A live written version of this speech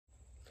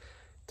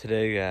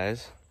Today,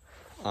 guys,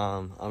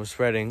 I'm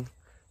spreading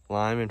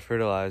lime and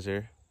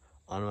fertilizer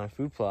on my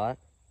food plot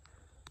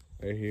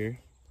right here.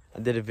 I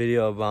did a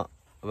video about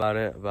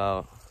it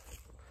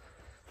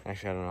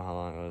actually, I don't know how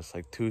long it was,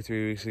 like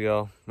 2-3 weeks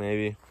ago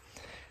maybe.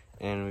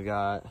 And we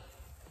got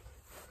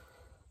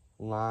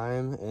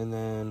lime and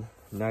then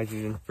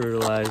nitrogen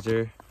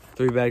fertilizer,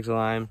 3 bags of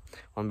lime,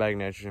 1 bag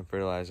of nitrogen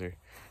fertilizer,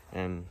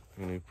 and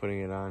I'm gonna be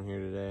putting it on here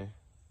today.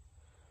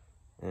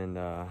 And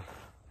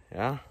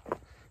yeah,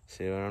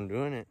 see what I'm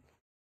doing it.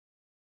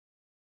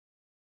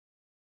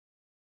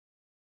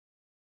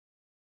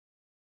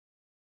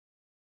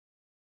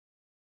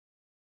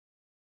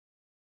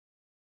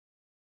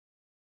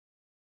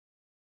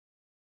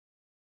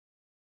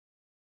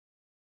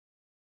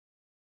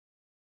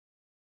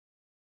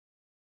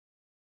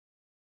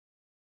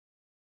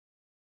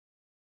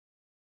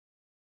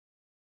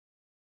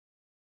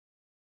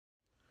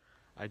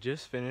 I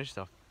just finished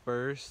the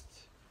first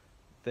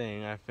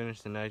thing. I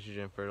finished the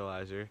nitrogen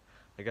fertilizer.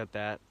 I got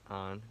that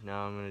on.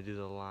 Now I'm gonna do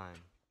the lime.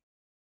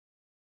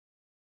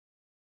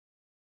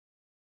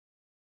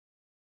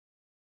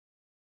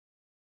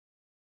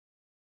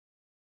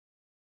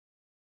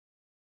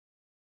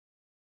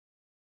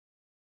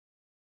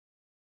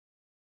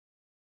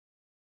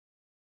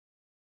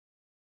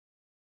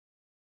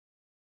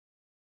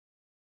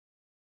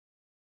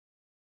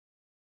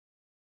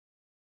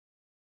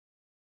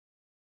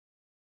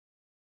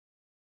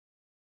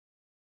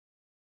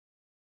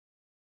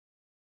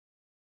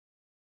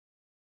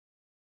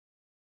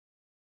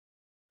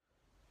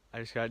 I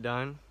just got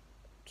done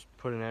just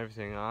putting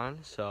everything on.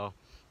 So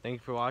thank you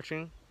for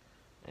watching,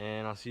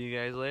 and I'll see you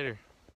guys later.